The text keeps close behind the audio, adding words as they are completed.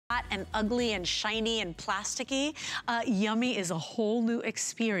and ugly and shiny and plasticky, Yummie is a whole new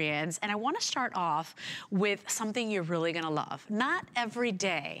experience. And I want to start off with something you're really going to love. Not every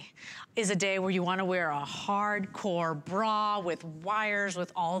day is a day where you want to wear a hardcore bra with wires,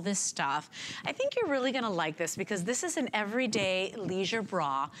 with all this stuff. I think you're really going to like this because this is an everyday leisure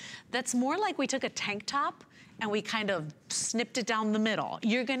bra that's more like we took a tank top and we kind of snipped it down the middle.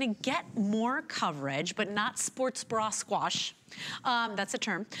 You're gonna get more coverage, but not sports bra squash. That's a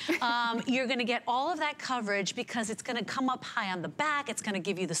term. You're gonna get all of that coverage because it's gonna come up high on the back. It's gonna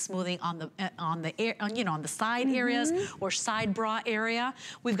give you the smoothing on the side areas or side bra area.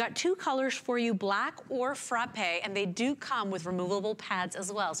 We've got two colors for you, black or frappe, and they do come with removable pads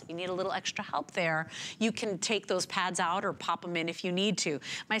as well. So if you need a little extra help there, you can take those pads out or pop them in if you need to.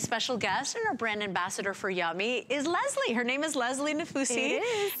 My special guest and our brand ambassador for Yummie is Leslie. Her name is Leslie Nafusi,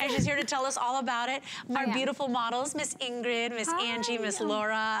 and she's here to tell us all about it. Our beautiful models, Miss Ingrid, Miss Angie, Miss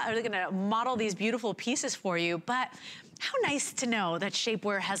Laura, are gonna model these beautiful pieces for you. But how nice to know that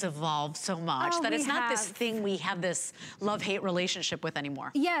shapewear has evolved so much, that it's not this thing we have this love-hate relationship with anymore.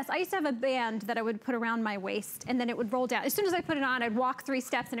 Yes, I used to have a band that I would put around my waist and then it would roll down. As soon as I put it on, I'd walk 3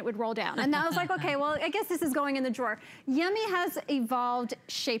 steps and it would roll down. And I was like, okay, well, I guess this is going in the drawer. Yummie has evolved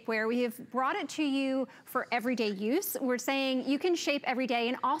shapewear. We have brought it to you for everyday use. We're saying you can shape every day.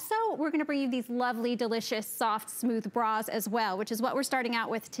 And also, we're gonna bring you these lovely, delicious, soft, smooth bras as well, which is what we're starting out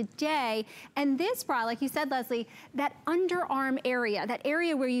with today. And this bra, like you said, Leslie, that underarm area, that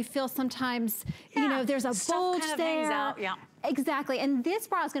area where you feel sometimes, you know, there's a bulge kind of there. Hangs out. Yeah. Exactly, and this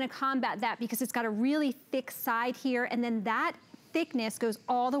bra is gonna combat that because it's got a really thick side here, and then that thickness goes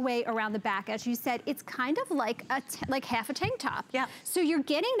all the way around the back. As you said, it's kind of like like half a tank top. Yeah. So you're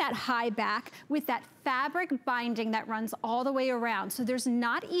getting that high back with that fabric binding that runs all the way around. So there's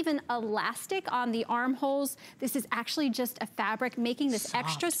not even elastic on the armholes. This is actually just a fabric, making this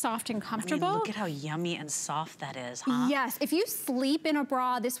extra soft and comfortable. I mean, look at how yummy and soft that is, huh? Yes, if you sleep in a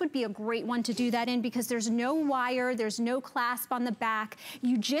bra, this would be a great one to do that in because there's no wire, there's no clasp on the back.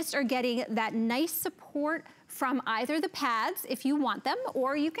 You just are getting that nice support from either the pads, if you want them,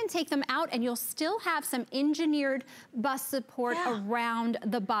 or you can take them out and you'll still have some engineered bust support around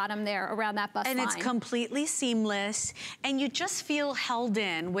the bottom there, around that bust line. And it's completely seamless, and you just feel held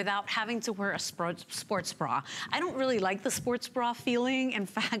in without having to wear a sports bra. I don't really like the sports bra feeling. In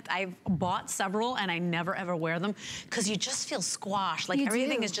fact, I've bought several and I never ever wear them because you just feel squashed, like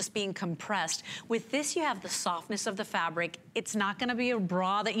everything is just being compressed. With this, you have the softness of the fabric. It's not gonna be a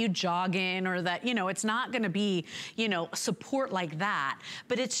bra that you jog in or that, you know, it's not gonna be, you know, support like that,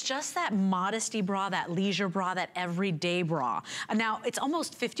 but it's just that modesty bra, that leisure bra, that everyday bra. Now, it's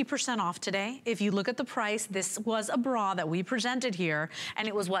almost 50% off today. If you look at the price, this was a bra that we presented here, and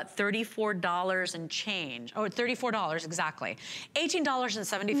it was what, $34 and change, or $34 exactly.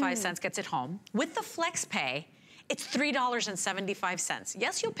 $18.75 gets it home. With the flex pay, it's $3.75.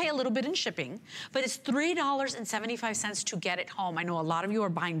 Yes, you'll pay a little bit in shipping, but it's $3.75 to get it home. I know a lot of you are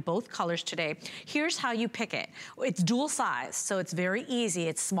buying both colors today. Here's how you pick it. It's dual size, so it's very easy.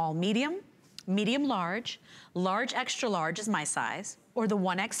 It's small, medium, medium, large. Large, extra large is my size, or the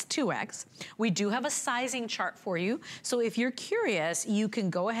 1X, 2X. We do have a sizing chart for you. So if you're curious, you can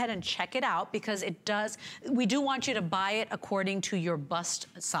go ahead and check it out because it does, we do want you to buy it according to your bust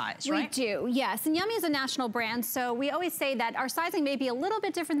size, right? We do, yes. And Yummie is a national brand, so we always say that our sizing may be a little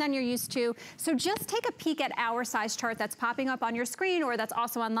bit different than you're used to. So just take a peek at our size chart that's popping up on your screen, or that's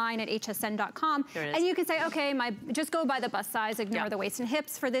also online at hsn.com. And you can say, okay, just go by the bust size, ignore the waist and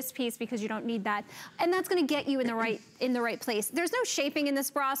hips for this piece because you don't need that. And that's gonna get you in the right place. There's no shaping in this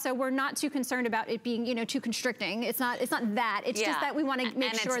bra, so we're not too concerned about it being, you know, too constricting. It's not that. It's just that we want to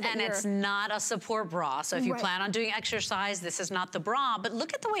make sure that it's not a support bra. So if you plan on doing exercise, this is not the bra. But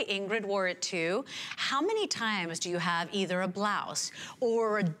look at the way Ingrid wore it too. How many times do you have either a blouse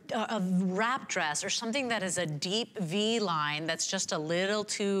or a wrap dress or something that is a deep V line that's just a little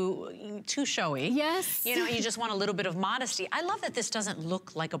too showy? Yes. You know, you just want a little bit of modesty. I love that this doesn't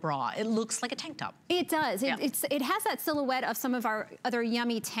look like a bra. It looks like a tank top. It does. It has that silhouette of some of our other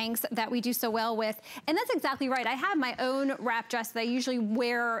Yummie tanks that we do so well with. And that's exactly right. I have my own wrap dress that I usually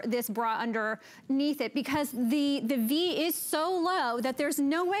wear this bra underneath it because the V is so low that there's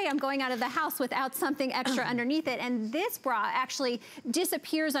no way I'm going out of the house without something extra underneath it. And this bra actually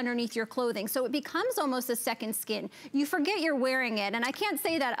disappears underneath your clothing. So it becomes almost a second skin. You forget you're wearing it. And I can't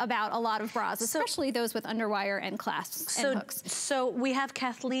say that about a lot of bras, especially those with underwire and clasps and hooks. So we have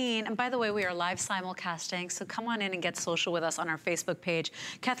Kathleen, and by the way, we are live simulcasting, so come on in and get social with us on our Facebook page.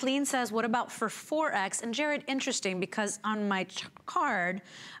 Kathleen says, what about for 4X? And Jared, interesting, because on my card,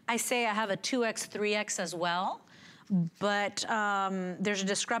 I say I have a 2X, 3X as well. but there's a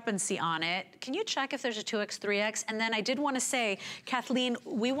discrepancy on it. Can you check if there's a 2X, 3X? And then I did want to say, Kathleen,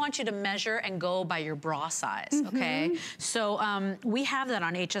 we want you to measure and go by your bra size, okay? So we have that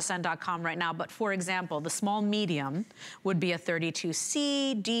on hsn.com right now, but for example, the small medium would be a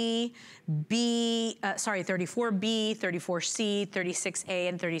 32C, D, B, 34B, 34C, 36A,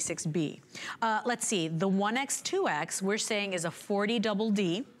 and 36B. Let's see, the 1X, 2X, we're saying is a 40 double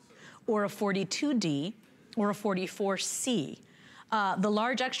D, or a 42D, or a 44C. The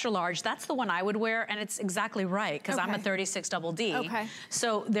large, extra large, that's the one I would wear, and it's exactly right, because I'm a 36 double D. Okay.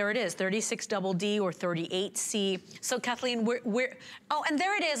 So there it is, 36 double D or 38C. So Kathleen, oh, and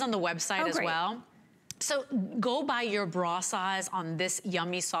there it is on the website as well. So go by your bra size on this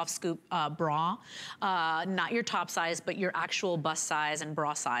Yummie Soft Scoop bra. Not your top size, but your actual bust size and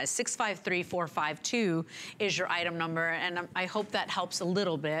bra size. 653452 is your item number, and I hope that helps a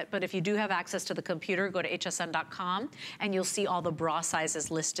little bit. But if you do have access to the computer, go to hsn.com, and you'll see all the bra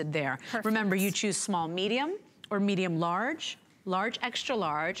sizes listed there. Perfect. Remember, you choose small, medium, or medium large, large, extra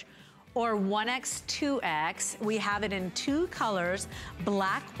large, or 1X, 2X. We have it in 2 colors,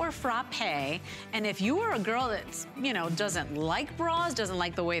 black or frappe. And if you are a girl that's, you know, doesn't like bras, doesn't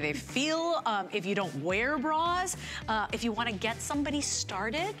like the way they feel, if you don't wear bras, if you want to get somebody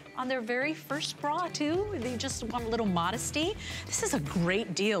started on their very first bra too, they just want a little modesty, this is a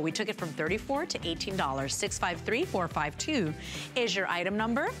great deal. We took it from $34 to $18. 653452 is your item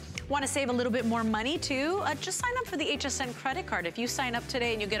number. Want to save a little bit more money too? Just sign up for the HSN credit card. If you sign up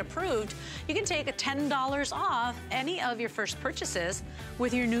today and you get approved, you can take a $10 off any of your first purchases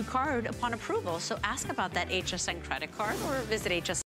with your new card upon approval. So ask about that HSN credit card or visit HSN.